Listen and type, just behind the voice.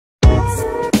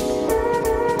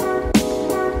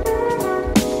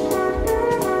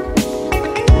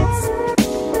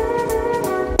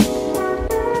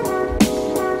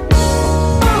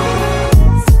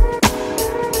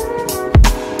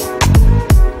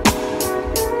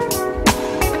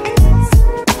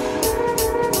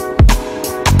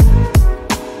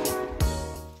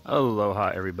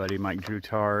Aloha everybody, Mike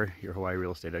Drutar, your Hawaii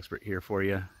real estate expert here for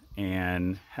you,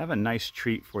 and have a nice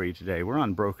treat for you today. We're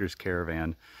on Broker's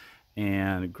Caravan,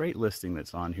 and a great listing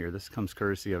that's on here. This comes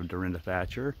courtesy of Derinda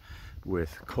Thatcher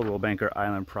with Coldwell Banker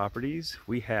Island Properties.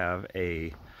 We have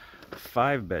a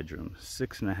 5-bedroom,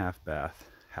 6.5 bath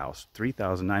house,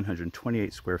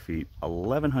 3,928 square feet,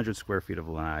 1,100 square feet of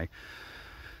lanai,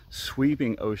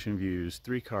 sweeping ocean views,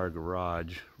 3-car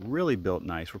garage, really built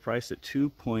nice. We're priced at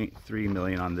 $2.3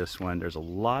 million on this one. There's a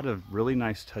lot of really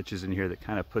nice touches in here that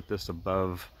kind of put this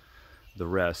above the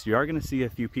rest. You are going to see a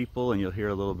few people and you'll hear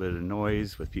a little bit of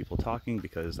noise with people talking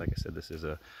because, like I said, this is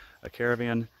a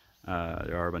caravan.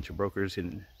 There are a bunch of brokers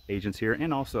and agents here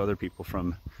and also other people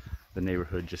from the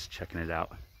neighborhood just checking it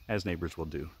out, as neighbors will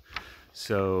do.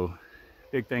 So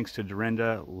big thanks to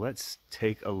Derinda. Let's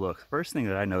take a look. First thing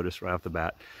that I noticed right off the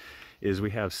bat is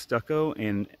we have stucco,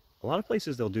 and a lot of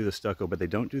places they'll do the stucco, but they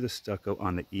don't do the stucco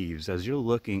on the eaves. As you're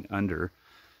looking under,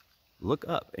 look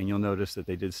up and you'll notice that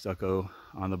they did stucco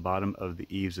on the bottom of the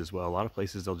eaves as well. A lot of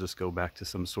places they'll just go back to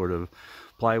some sort of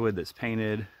plywood that's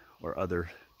painted or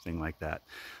other thing like that.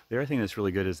 The other thing that's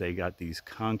really good is they got these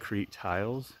concrete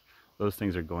tiles. Those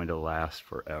things are going to last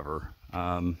forever.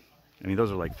 I mean,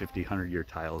 those are like 50, 100-year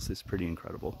tiles. It's pretty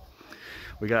incredible.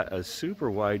 We got a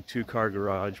super wide 2-car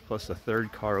garage plus a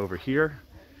 3rd car over here.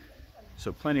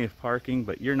 So plenty of parking,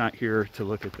 but you're not here to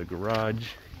look at the garage.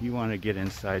 You want to get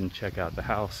inside and check out the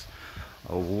house.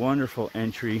 A wonderful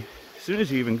entry. As soon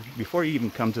as you before you even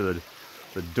come to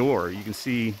the door, you can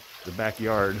see the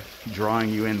backyard drawing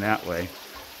you in that way.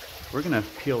 We're gonna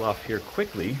peel off here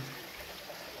quickly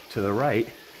to the right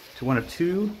to one of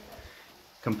 2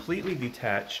 completely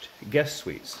detached guest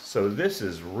suites. So this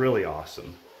is really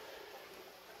awesome.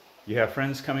 You have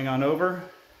friends coming on over,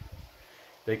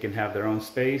 they can have their own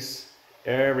space.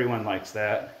 Everyone likes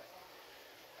that.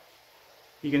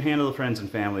 You can handle the friends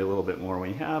and family a little bit more when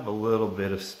you have a little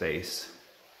bit of space.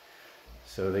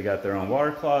 So they got their own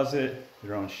water closet,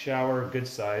 their own shower, good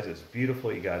size, it's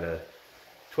beautiful. You got a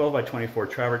 12 by 24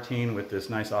 travertine with this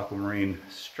nice aquamarine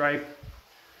stripe.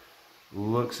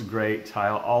 Looks great.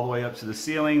 Tile all the way up to the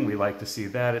ceiling. We like to see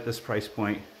that at this price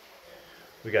point.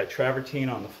 We got travertine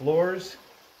on the floors.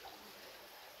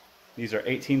 These are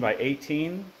 18 by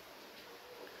 18.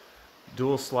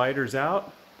 Dual sliders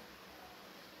out.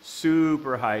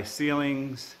 Super high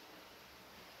ceilings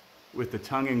with the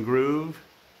tongue and groove.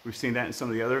 We've seen that in some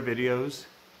of the other videos.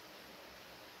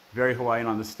 Very Hawaiian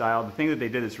on the style. The thing that they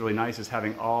did that's really nice is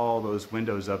having all those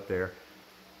windows up there.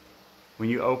 When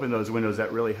you open those windows,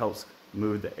 that really helps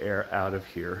move the air out of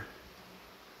here.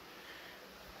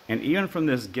 And even from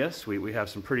this guest suite, we have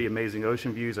some pretty amazing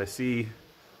ocean views. I see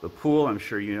the pool. I'm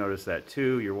sure you noticed that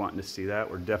too. You're wanting to see that.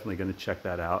 We're definitely going to check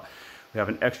that out. We have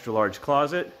an extra large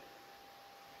closet.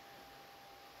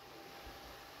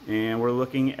 And we're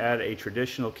looking at a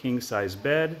traditional king-size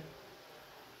bed.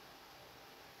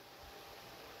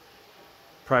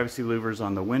 Privacy louvers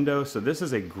on the window. So this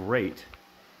is a great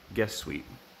guest suite.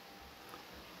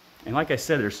 And like I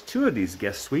said, there's 2 of these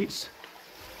guest suites.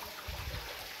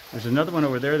 There's another one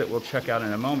over there that we'll check out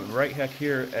in a moment. Right back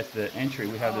here at the entry,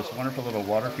 we have this wonderful little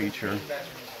water feature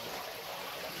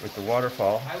with the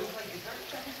waterfall.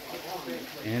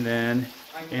 And then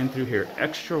in through here,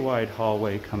 extra wide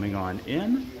hallway coming on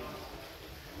in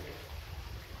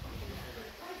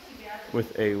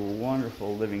with a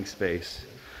wonderful living space.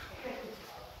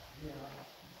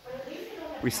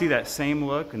 We see that same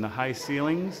look in the high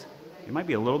ceilings. It might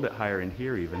be a little bit higher in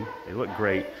here even. They look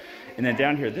great. And then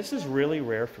down here, this is really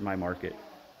rare for my market.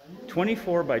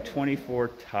 24 by 24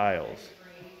 tiles.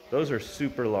 Those are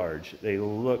super large. They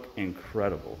look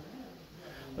incredible.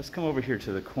 Let's come over here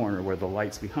to the corner where the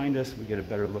light's behind us. We get a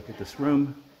better look at this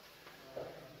room.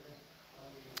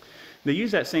 They use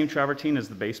that same travertine as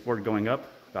the baseboard going up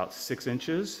about 6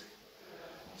 inches.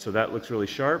 So that looks really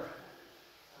sharp.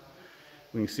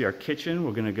 We can see our kitchen.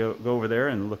 We're gonna go over there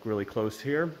and look really close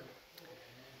here.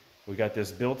 We got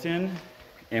this built-in,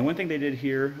 and one thing they did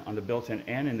here on the built-in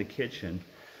and in the kitchen,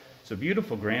 it's a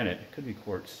beautiful granite. It could be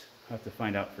quartz. I'll have to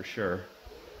find out for sure.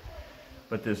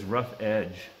 But this rough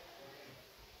edge.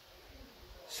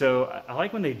 So I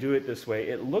like when they do it this way.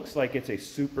 It looks like it's a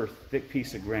super thick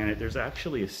piece of granite. There's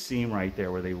actually a seam right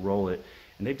there where they roll it,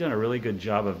 and they've done a really good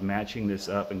job of matching this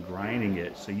up and grinding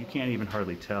it, so you can't even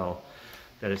hardly tell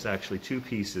that it's actually 2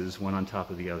 pieces, one on top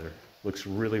of the other. Looks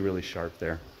really, really sharp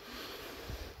there.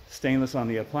 Stainless on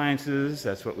the appliances,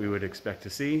 that's what we would expect to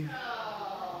see.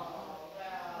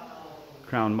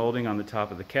 Crown molding on the top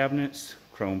of the cabinets,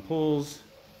 chrome pulls.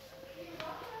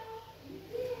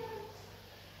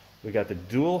 We got the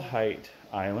dual height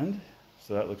island,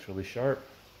 so that looks really sharp.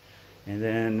 And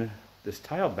then this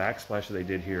tile backsplash that they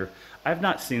did here, I've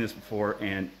not seen this before,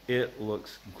 and it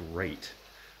looks great.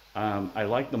 I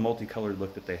like the multicolored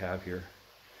look that they have here.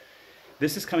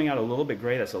 This is coming out a little bit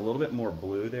gray. That's a little bit more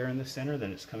blue there in the center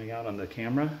than it's coming out on the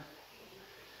camera.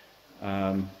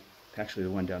 Actually,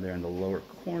 the one down there in the lower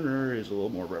corner is a little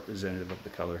more representative of the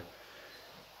color.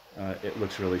 It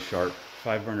looks really sharp.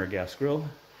 5-burner gas grill.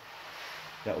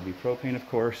 That will be propane, of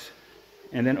course.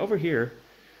 And then over here,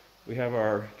 we have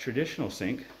our traditional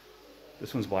sink.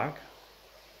 This one's black.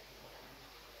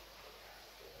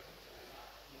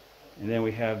 And then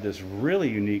we have this really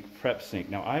unique prep sink.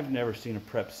 Now, I've never seen a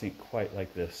prep sink quite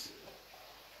like this.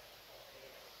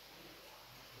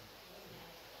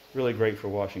 Really great for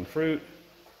washing fruit,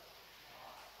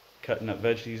 cutting up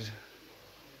veggies,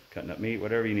 cutting up meat,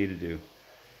 whatever you need to do.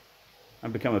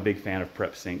 I've become a big fan of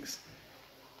prep sinks.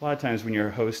 A lot of times when you're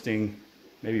hosting,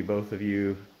 maybe both of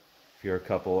you, if you're a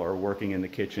couple, are working in the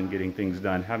kitchen getting things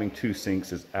done, having 2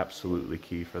 sinks is absolutely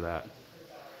key for that.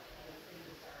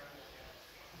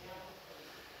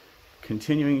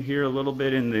 Continuing here a little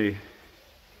bit in the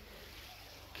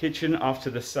kitchen off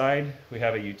to the side, we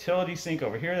have a utility sink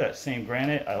over here, that same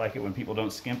granite. I like it when people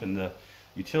don't skimp in the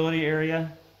utility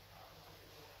area.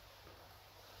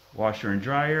 Washer and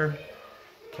dryer,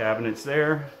 cabinets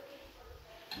there.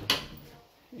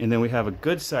 And then we have a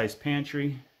good sized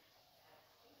pantry.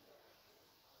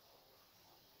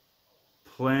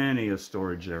 Plenty of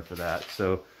storage there for that.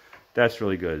 So that's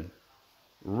really good.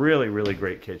 Really, really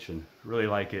great kitchen. Really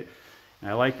like it. And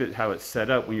I like that how it's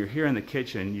set up. When you're here in the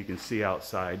kitchen, you can see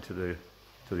outside to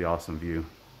the awesome view.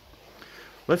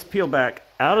 Let's peel back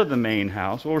out of the main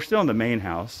house. Well, we're still in the main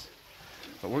house,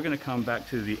 but we're going to come back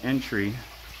to the entry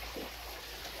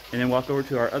and then walk over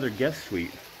to our other guest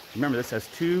suite. Remember, this has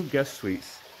 2 guest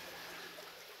suites,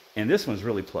 and this one's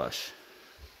really plush.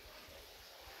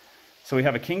 So we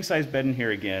have a king-size bed in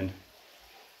here again,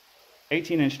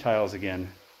 18-inch tiles again,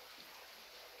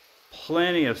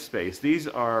 plenty of space. These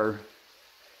are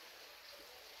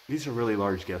really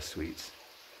large guest suites.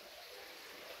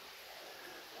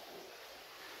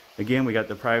 Again, we got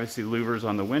the privacy louvers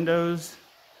on the windows,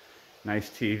 nice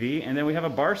TV, and then we have a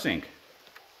bar sink.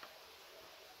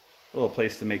 A little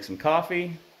place to make some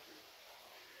coffee.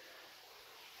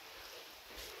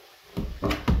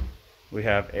 We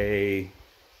have a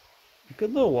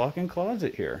good little walk-in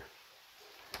closet here.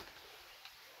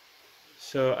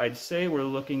 So I'd say we're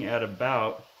looking at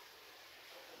about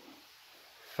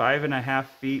 5.5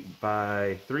 feet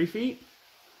by 3 feet.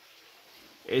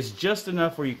 It's just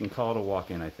enough where you can call it a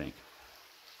walk-in, I think.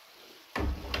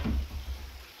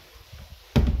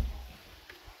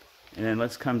 And then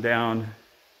let's come down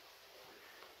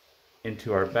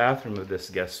into our bathroom of this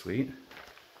guest suite.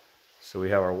 So we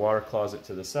have our water closet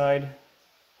to the side.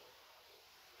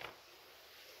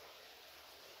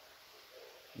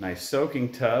 Nice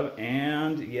soaking tub,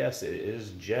 and yes, it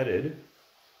is jetted.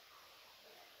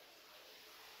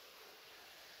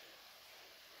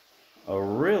 A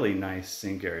really nice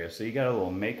sink area. So you got a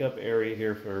little makeup area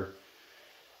here for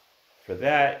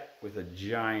that, with a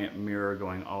giant mirror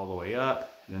going all the way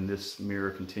up. And then this mirror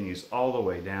continues all the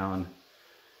way down.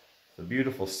 The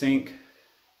beautiful sink.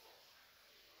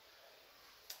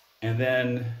 And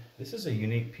then this is a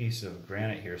unique piece of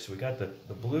granite here. So we got the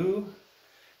blue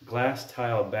glass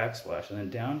tile backsplash, and then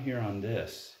down here on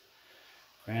this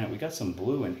granite, we got some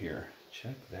blue in here.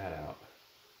 Check that out.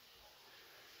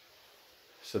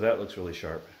 So that looks really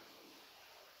sharp.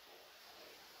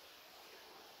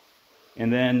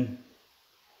 And then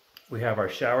we have our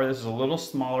shower. This is a little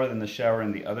smaller than the shower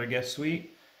in the other guest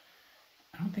suite.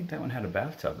 I don't think that one had a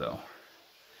bathtub though.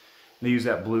 They use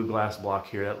that blue glass block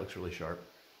here. That looks really sharp.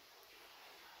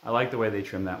 I like the way they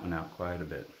trim that one out quite a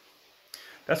bit.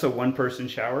 That's a 1-person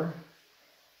shower.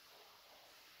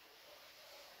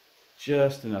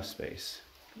 Just enough space.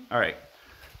 All right,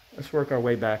 let's work our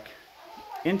way back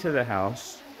into the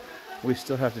house. We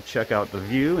still have to check out the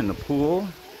view and the pool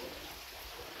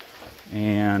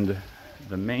and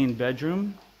the main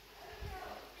bedroom.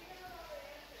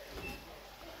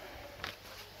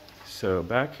 So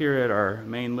back here at our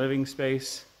main living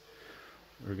space,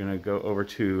 we're gonna go over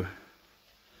to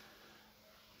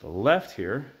the left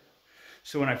here.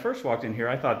 So when I first walked in here,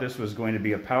 I thought this was going to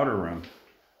be a powder room.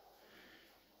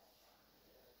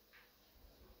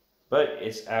 But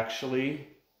it's actually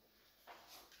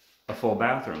a full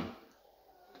bathroom.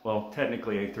 Well,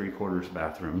 technically a 3/4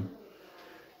 bathroom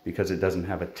because it doesn't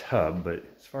have a tub, but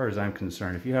as far as I'm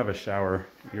concerned, if you have a shower,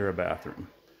 you're a bathroom.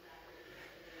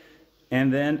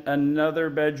 And then another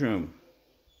bedroom.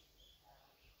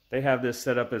 They have this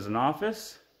set up as an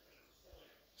office.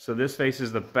 So this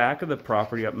faces the back of the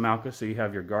property up Malka, so you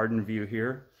have your garden view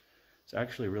here. It's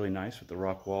actually really nice with the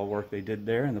rock wall work they did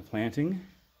there and the planting.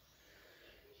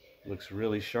 Looks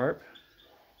really sharp.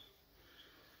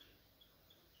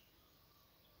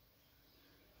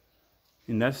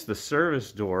 And that's the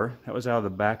service door. That was out of the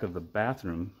back of the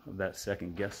bathroom of that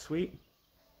second guest suite.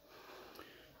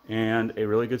 And a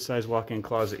really good sized walk-in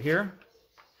closet here.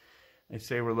 I'd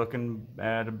say we're looking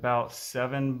at about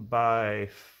 7 by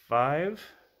 5.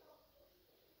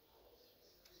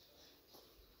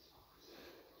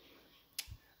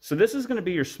 So this is going to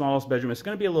be your smallest bedroom. It's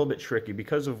going to be a little bit tricky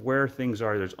because of where things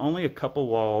are. There's only a couple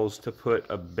walls to put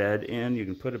a bed in. You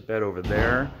can put a bed over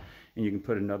there, and you can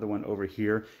put another one over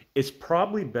here. It's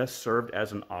probably best served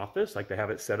as an office, like they have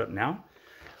it set up now.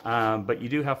 But you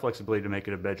do have flexibility to make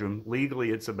it a bedroom.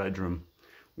 Legally, it's a bedroom.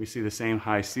 We see the same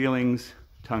high ceilings,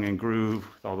 tongue and groove,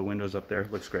 with all the windows up there.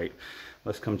 Looks great.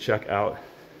 Let's come check out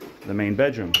the main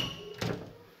bedroom.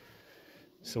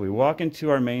 So we walk into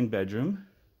our main bedroom.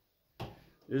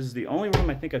 This is the only room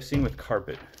I think I've seen with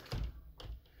carpet.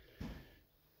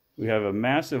 We have a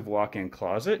massive walk-in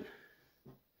closet.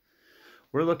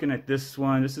 We're looking at this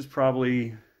one. This is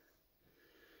probably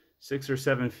 6 or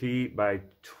 7 feet by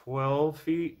 12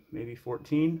 feet, maybe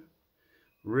 14.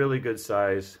 Really good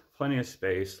size, plenty of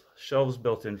space, shelves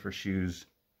built in for shoes.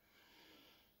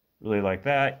 Really like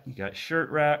that. You got shirt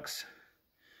racks,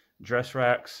 dress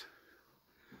racks,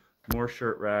 more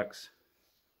shirt racks.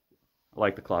 I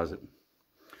like the closet.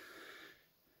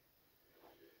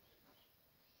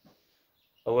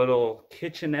 A little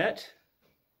kitchenette.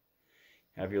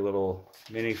 Have your little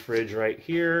mini fridge right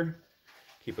here.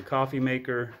 Keep a coffee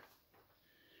maker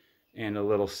and a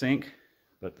little sink.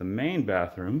 But the main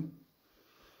bathroom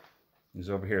is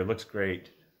over here. It looks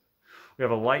great. We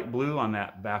have a light blue on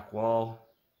that back wall.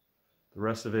 The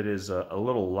rest of it is a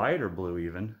little lighter blue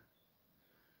even.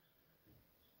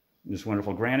 This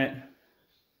wonderful granite.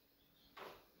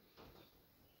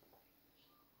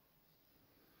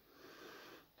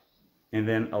 And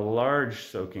then a large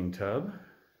soaking tub.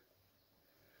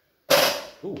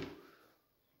 Ooh,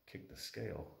 kick the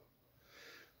scale.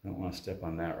 I don't want to step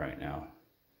on that right now.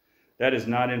 That is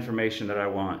not information that I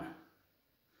want.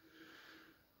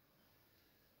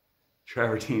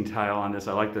 Travertine tile on this.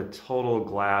 I like the total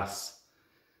glass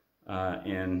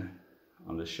on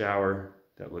the shower.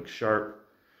 That looks sharp.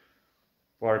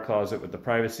 Water closet with the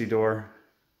privacy door.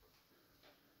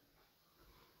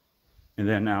 And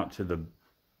then out to the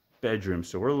bedroom.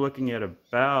 So we're looking at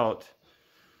about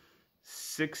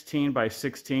 16 by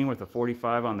 16 with a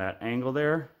 45 on that angle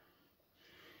there.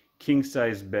 King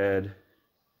size bed,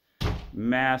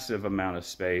 massive amount of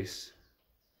space,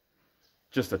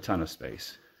 just a ton of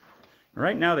space.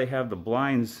 Right now they have the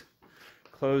blinds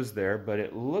closed there, but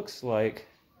it looks like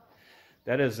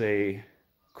that is a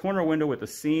corner window with a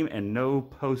seam and no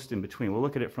post in between. We'll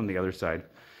look at it from the other side.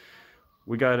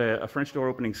 We got a French door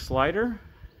opening slider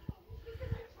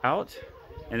out,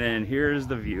 and then here's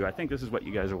the view. I think this is what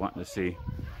you guys are wanting to see.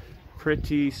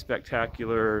 Pretty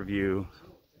spectacular view.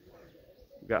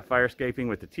 We've got fire escaping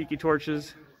with the tiki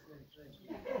torches.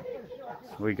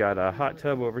 We got a hot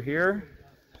tub over here.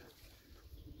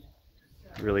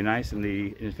 Really nice. In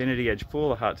the infinity edge pool,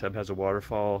 the hot tub has a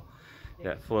waterfall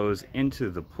that flows into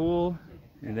the pool.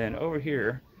 And then over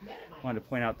here, I wanted to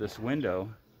point out this window.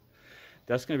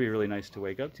 That's going to be really nice to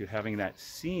wake up to, having that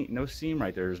seam, no seam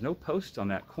right there. There's no post on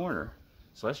that corner.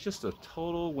 So that's just a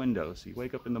total window. So you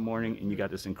wake up in the morning and you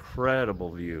got this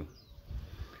incredible view.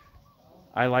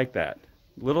 I like that.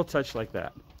 Little touch like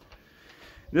that.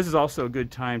 This is also a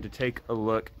good time to take a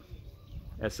look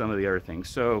at some of the other things.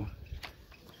 So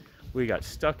we got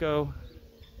stucco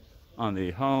on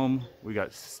the home. We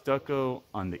got stucco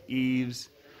on the eaves.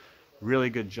 Really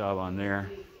good job on there.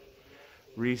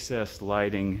 Recessed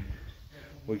lighting.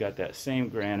 We got that same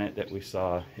granite that we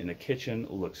saw in the kitchen.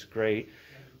 Looks great.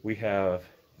 We have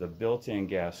the built-in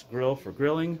gas grill for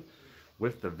grilling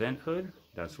with the vent hood.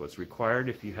 That's what's required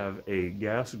if you have a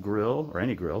gas grill or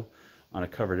any grill on a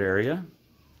covered area.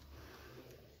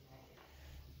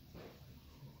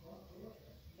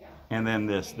 And then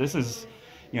this is,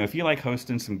 you know, if you like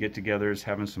hosting some get-togethers,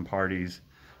 having some parties,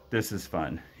 this is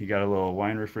fun. You got a little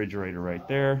wine refrigerator right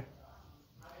there.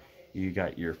 You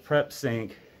got your prep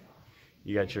sink.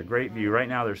 You got your great view. Right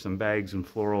now there's some bags and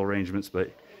floral arrangements,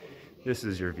 but this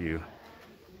is your view.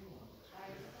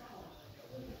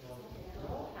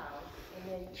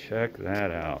 Check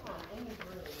that out.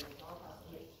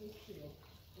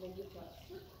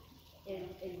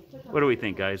 What do we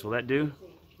think, guys? Will that do?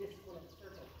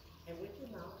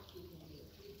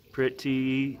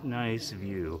 Pretty nice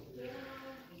view.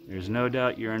 There's no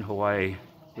doubt you're in Hawaii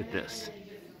with this.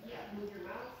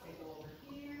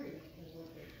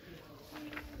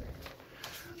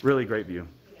 Really great view.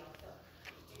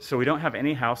 So we don't have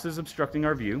any houses obstructing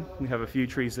our view. We have a few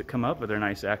trees that come up, but they're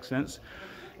nice accents.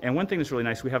 And one thing that's really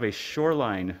nice, we have a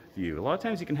shoreline view. A lot of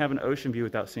times you can have an ocean view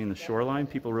without seeing the shoreline.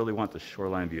 People really want the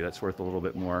shoreline view. That's worth a little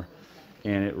bit more.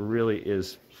 And it really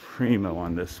is primo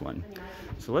on this one.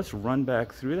 So let's run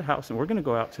back through the house, and we're gonna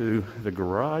go out to the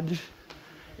garage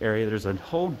area. There's a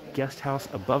whole guest house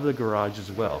above the garage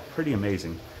as well. Pretty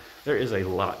amazing. There is a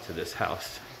lot to this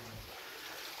house.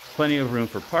 Plenty of room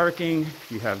for parking.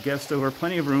 You have guests over.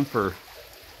 Plenty of room for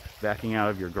backing out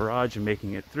of your garage and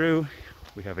making it through.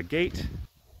 We have a gate.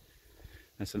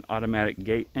 That's an automatic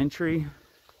gate entry.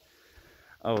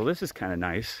 Oh, this is kind of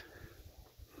nice.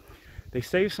 They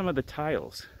saved some of the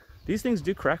tiles. These things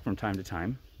do crack from time to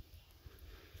time.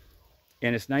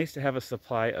 And it's nice to have a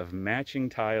supply of matching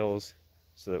tiles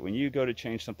so that when you go to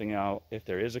change something out, if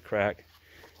there is a crack,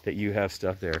 that you have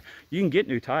stuff there. You can get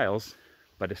new tiles,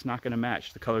 but it's not going to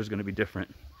match. The color is going to be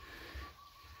different.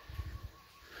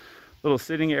 Little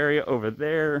sitting area over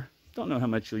there. Don't know how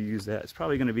much you'll use that. It's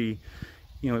probably going to be,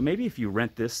 you know, maybe if you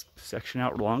rent this section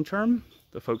out long term,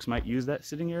 the folks might use that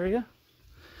sitting area.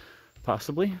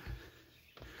 Possibly.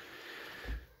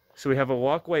 So we have a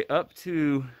walkway up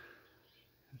to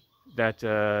that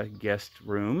guest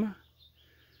room.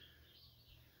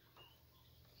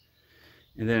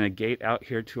 And then a gate out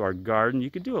here to our garden.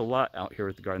 You could do a lot out here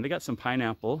with the garden. They got some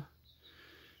pineapple.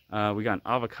 We got an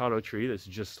avocado tree that's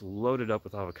just loaded up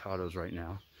with avocados right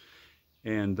now.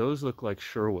 And those look like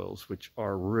Sherwills, which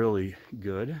are really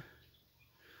good.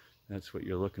 That's what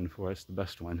you're looking for. That's the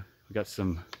best one. We got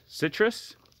some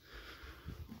citrus.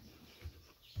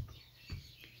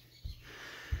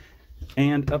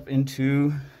 And up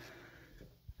into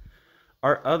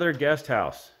our other guest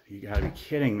house. You gotta be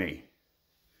kidding me.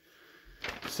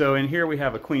 So in here we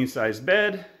have a queen size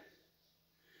bed,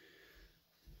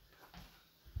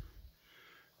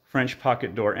 French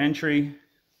pocket door entry,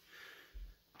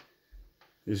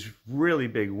 this really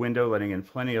big window letting in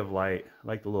plenty of light. I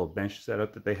like the little bench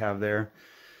setup that they have there.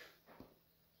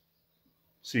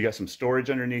 So you got some storage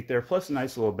underneath there, plus a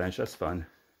nice little bench. That's fun.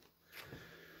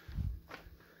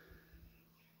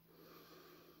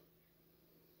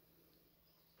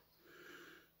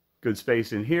 Good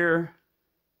space in here.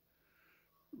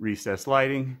 Recessed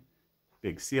lighting,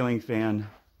 big ceiling fan.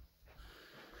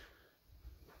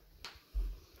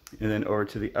 And then over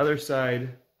to the other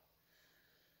side,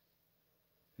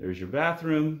 there's your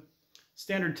bathroom.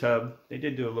 Standard tub. They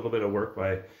did do a little bit of work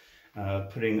by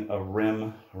putting a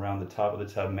rim around the top of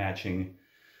the tub matching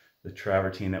the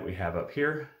travertine that we have up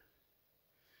here.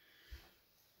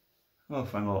 Oh,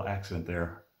 fun little accident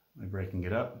there by breaking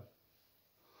it up.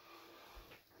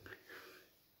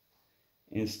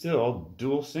 And still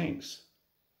dual sinks.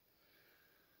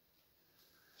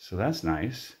 So that's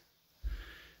nice.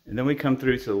 And then we come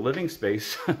through to the living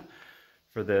space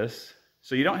for this.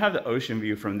 So you don't have the ocean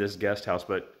view from this guest house,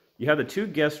 but you have the two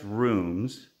guest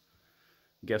rooms,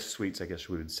 guest suites, I guess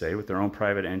we would say, with their own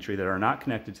private entry that are not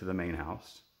connected to the main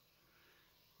house.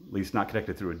 At least not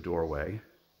connected through a doorway.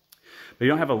 But you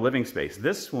don't have a living space.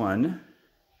 This one,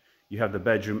 you have the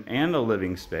bedroom and the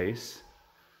living space.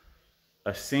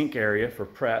 A sink area for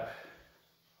prep,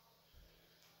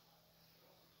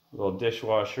 a little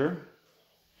dishwasher.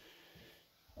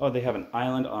 Oh, they have an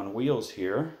island on wheels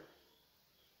here.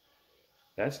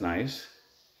 That's nice.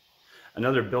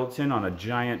 Another built-in on a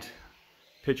giant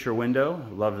picture window.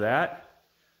 Love that.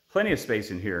 Plenty of space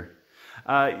in here.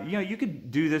 You know, you could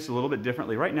do this a little bit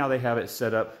differently. Right now they have it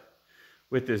set up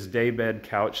with this daybed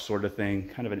couch sort of thing,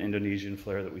 kind of an Indonesian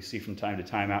flair that we see from time to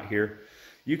time out here.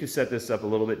 You could set this up a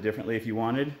little bit differently if you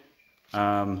wanted.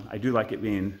 I do like it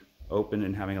being open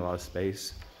and having a lot of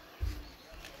space.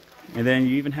 And then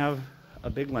you even have a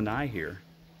big lanai here.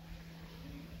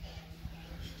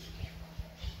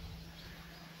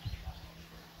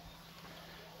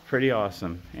 Pretty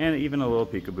awesome. And even a little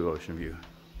peekaboo ocean view.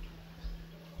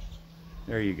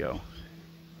 There you go.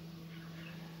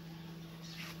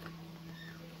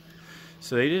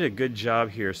 So they did a good job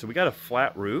here. So we got a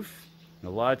flat roof. And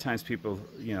a lot of times people,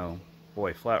 you know,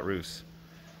 boy, flat roofs,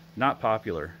 not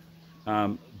popular.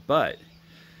 But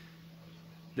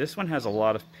this one has a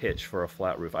lot of pitch for a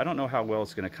flat roof. I don't know how well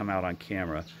it's going to come out on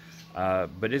camera,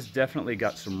 but it's definitely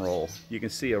got some roll. You can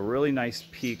see a really nice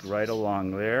peak right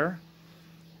along there,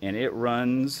 and it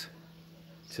runs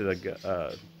to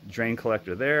the drain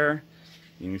collector there.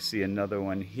 You can see another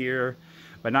one here.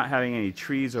 By not having any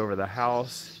trees over the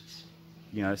house,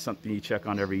 you know, it's something you check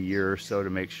on every year or so to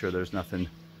make sure there's nothing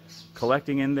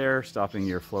collecting in there, stopping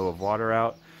your flow of water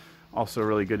out. Also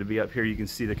really good to be up here. You can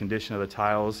see the condition of the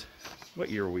tiles. What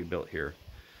year were we built here?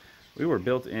 We were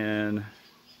built in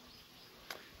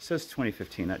says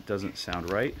 2015. That doesn't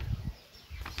sound right.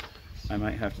 I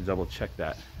might have to double check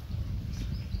that.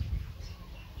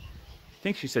 I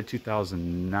think she said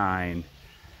 2009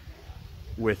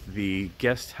 with the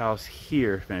guest house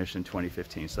here finished in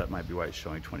 2015. So that might be why it's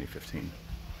showing 2015.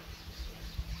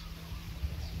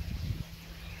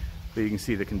 But you can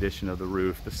see the condition of the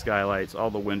roof, the skylights, all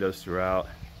the windows throughout.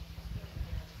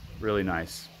 Really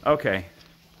nice. Okay.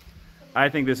 I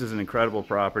think this is an incredible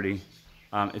property.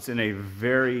 It's in a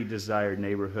very desired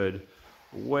neighborhood,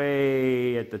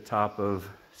 way at the top of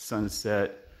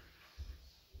Sunset.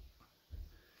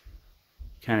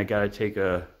 Kind of got to take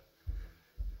a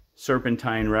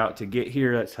serpentine route to get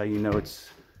here. That's how you know it's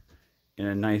in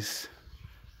a nice,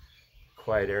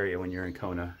 quiet area when you're in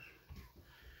Kona.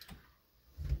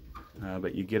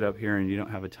 But you get up here and you don't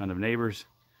have a ton of neighbors,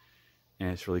 and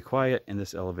it's really quiet, and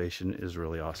this elevation is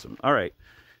really awesome. All right,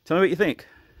 tell me what you think.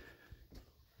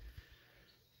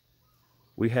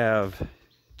 We have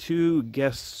 2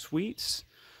 guest suites,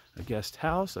 a guest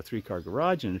house, a 3-car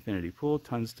garage, an infinity pool,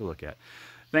 tons to look at.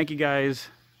 Thank you guys.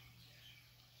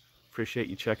 Appreciate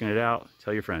you checking it out.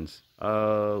 Tell your friends.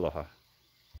 Aloha.